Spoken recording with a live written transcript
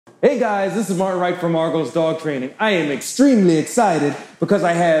Hey guys, this is Martin Wright from Argos Dog Training. I am extremely excited because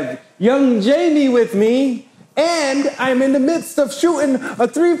I have young Jamie with me and I'm in the midst of shooting a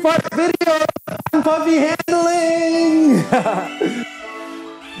 3-part video on puppy handling.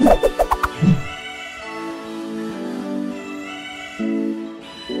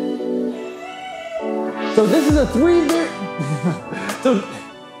 So this is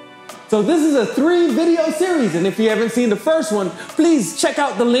a three video series, and if you haven't seen the first one, please check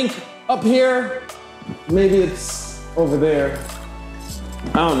out the link up here. Maybe it's over there.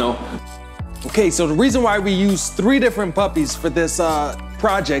 I don't know. Okay, so the reason why we use 3 different puppies for this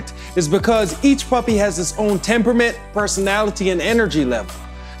project is because each puppy has its own temperament, personality, and energy level.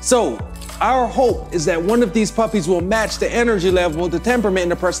 So our hope is that one of these puppies will match the energy level, the temperament,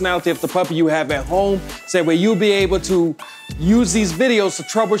 and the personality of the puppy you have at home. So that way you'll be able to use these videos to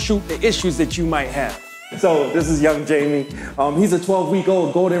troubleshoot the issues that you might have. So this is young Jamie. He's a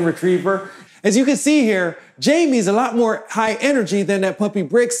 12-week-old golden retriever. As you can see here, Jamie's a lot more high energy than that puppy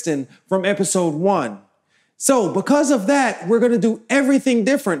Brixton from episode 1. So because of that, we're gonna do everything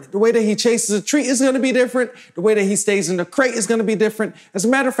different. The way that he chases a treat is gonna be different. The way that he stays in the crate is gonna be different. As a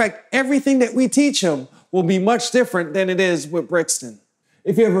matter of fact, everything that we teach him will be much different than it is with Brixton.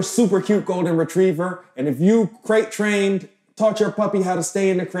 If you have a super cute golden retriever, and if you crate trained, taught your puppy how to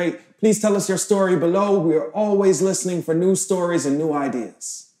stay in the crate, please tell us your story below. We are always listening for new stories and new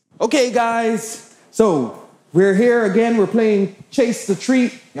ideas. Okay, guys, so we're here again, we're playing Chase the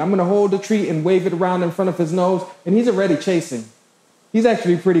Treat. I'm gonna hold the treat and wave it around in front of his nose, and he's already chasing. He's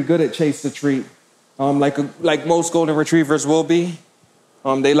actually pretty good at Chase the Treat, like most golden retrievers will be.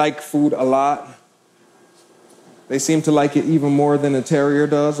 They like food a lot. They seem to like it even more than a terrier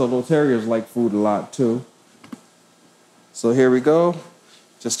does, although terriers like food a lot too. So here we go,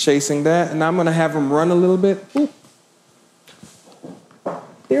 just chasing that, and I'm gonna have him run a little bit. Oop.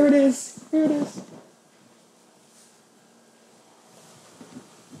 There it is, here it is.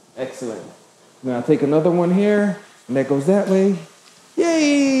 Excellent. Now I'll take another one here, and that goes that way.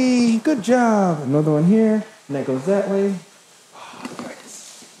 Yay, good job. Another one here, and that goes that way. Oh, there it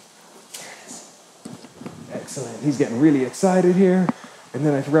is. There it is. Excellent. He's getting really excited here. And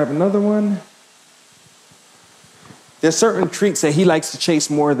then I grab another one. There's certain treats that he likes to chase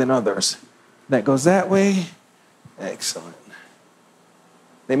more than others. That goes that way. Excellent.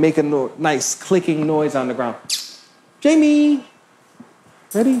 They make a nice clicking noise on the ground. Jamie!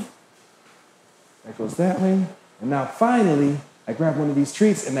 Ready? That goes that way. And now finally, I grab one of these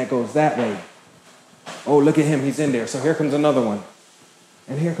treats and that goes that way. Oh, look at him, he's in there. So here comes another one.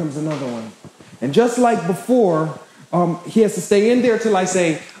 And here comes another one. And just like before, he has to stay in there till I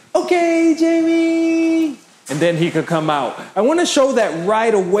say, okay, Jamie. And then he could come out. I want to show that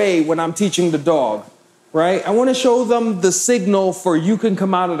right away when I'm teaching the dog, right? I want to show them the signal for you can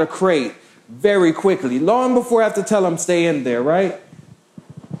come out of the crate very quickly, long before I have to tell him stay in there, right?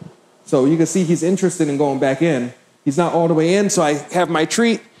 So you can see he's interested in going back in. He's not all the way in, so I have my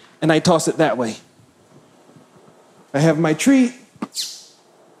treat and I toss it that way. I have my treat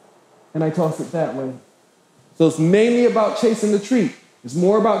and I toss it that way. So it's mainly about chasing the treat. It's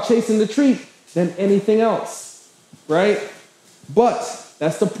more about chasing the treat than anything else, right? But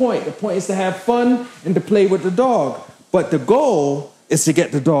that's the point. The point is to have fun and to play with the dog. But the goal is to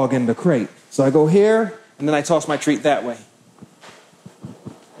get the dog in the crate. So I go here and then I toss my treat that way.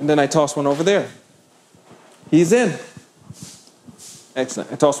 And then I toss one over there. He's in.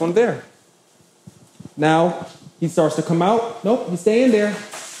 Excellent. I toss one there. Now he starts to come out. Nope, he's staying there.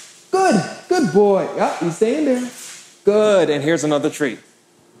 Good, good boy. Yep, he's staying there. Good, and here's another treat.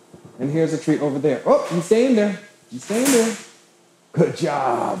 And here's a treat over there. Oh, he's staying there. He's staying there. Good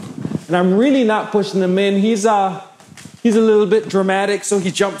job. And I'm really not pushing him in. He's a little bit dramatic, so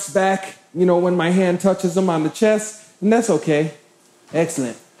he jumps back, you know, when my hand touches him on the chest, and that's okay.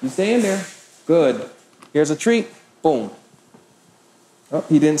 Excellent. You stay in there. Good. Here's a treat. Boom. Oh,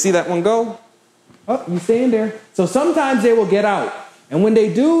 he didn't see that one go. Oh, you stay in there. So sometimes they will get out. And when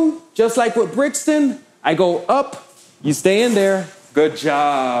they do, just like with Brixton, I go up, you stay in there. Good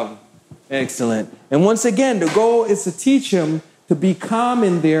job. Excellent. And once again, the goal is to teach him to be calm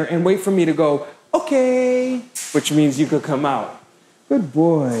in there and wait for me to go, okay, which means you could come out. Good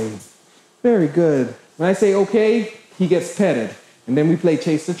boy. Very good. When I say okay, he gets petted. And then we play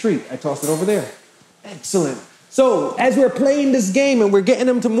Chase the Treat. I toss it over there. Excellent. So as we're playing this game and we're getting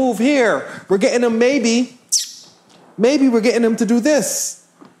him to move here, we're getting him maybe we're getting him to do this.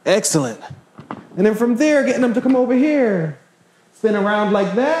 Excellent. And then from there, getting him to come over here. Spin around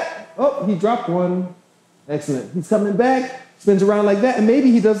like that. Oh, he dropped one. Excellent. He's coming back, spins around like that, and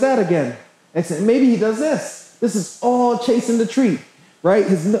maybe he does that again. Excellent. Maybe he does this. This is all chasing the treat. right?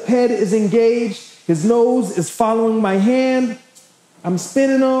 His head is engaged. His nose is following my hand. I'm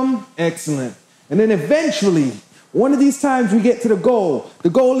spinning him. Excellent. And then eventually, one of these times we get to the goal. The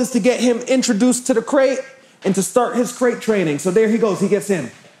goal is to get him introduced to the crate and to start his crate training. So there he goes. He gets in.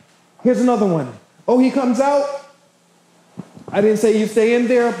 Here's another one. Oh, he comes out. I didn't say you stay in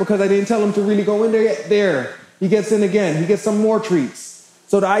there because I didn't tell him to really go in there yet. There. He gets in again. He gets some more treats.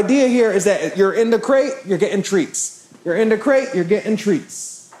 So the idea here is that you're in the crate, you're getting treats. You're in the crate, you're getting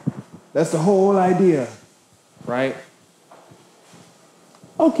treats. That's the whole idea, right?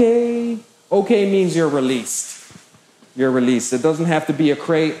 Okay. Okay means you're released. You're released. It doesn't have to be a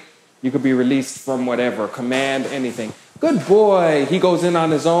crate. You could be released from whatever, command, anything. Good boy. He goes in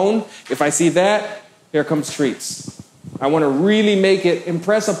on his own. If I see that, here comes treats. I want to really make it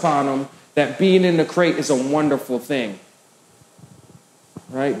impress upon him that being in the crate is a wonderful thing.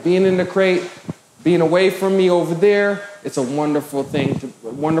 Right? Being in the crate, being away from me over there, it's a wonderful thing, a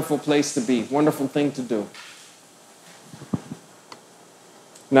wonderful place to be, wonderful thing to do.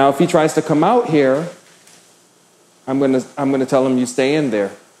 Now, if he tries to come out here, I'm gonna tell him you stay in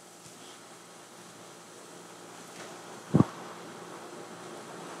there.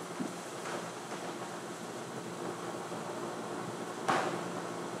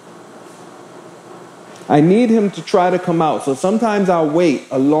 I need him to try to come out. So sometimes I'll wait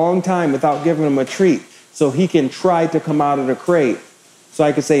a long time without giving him a treat so he can try to come out of the crate. So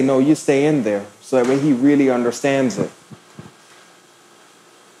I can say, no, you stay in there. So that way he really understands it.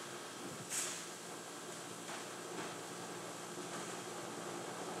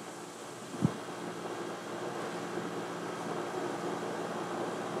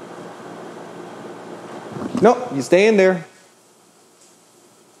 No, you stay in there.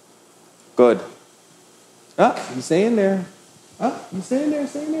 Good. You stay in there. You stay in there,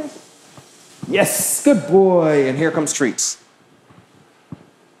 stay in there. Yes, good boy. And here comes treats.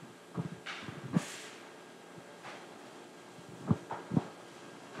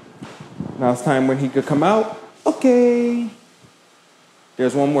 Now it's time when he could come out. Okay.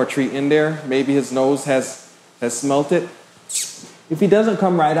 There's one more treat in there. Maybe his nose has smelt it. If he doesn't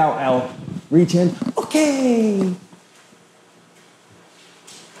come right out, I'll reach in. Okay.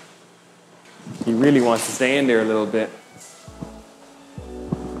 He really wants to stay in there a little bit.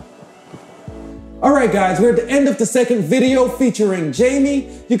 All right, guys, we're at the end of the second video featuring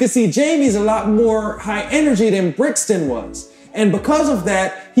Jamie. You can see Jamie's a lot more high energy than Brixton was. And because of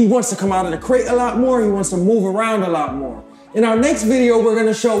that, he wants to come out of the crate a lot more. He wants to move around a lot more. In our next video, we're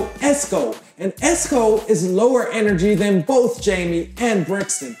gonna show Esco. And Esco is lower energy than both Jamie and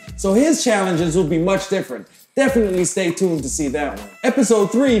Brixton. So his challenges will be much different. Definitely stay tuned to see that one.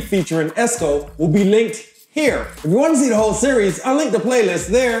 Episode 3 featuring Esco will be linked here. If you want to see the whole series, I'll link the playlist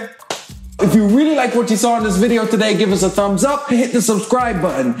there. If you really like what you saw in this video today, give us a thumbs up and hit the subscribe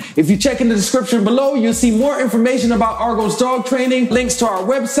button. If you check in the description below, you'll see more information about Argo's dog training, links to our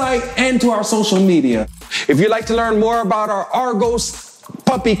website, and to our social media. If you'd like to learn more about our Argos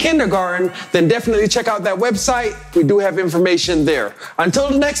puppy kindergarten, then definitely check out that website. We do have information there. Until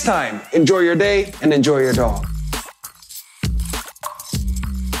the next time, enjoy your day and enjoy your dog.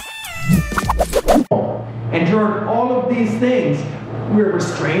 And during all of these things, we're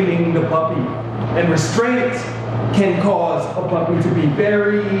restraining the puppy. And restraint can cause a puppy to be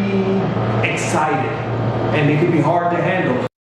very excited. And it can be hard to handle.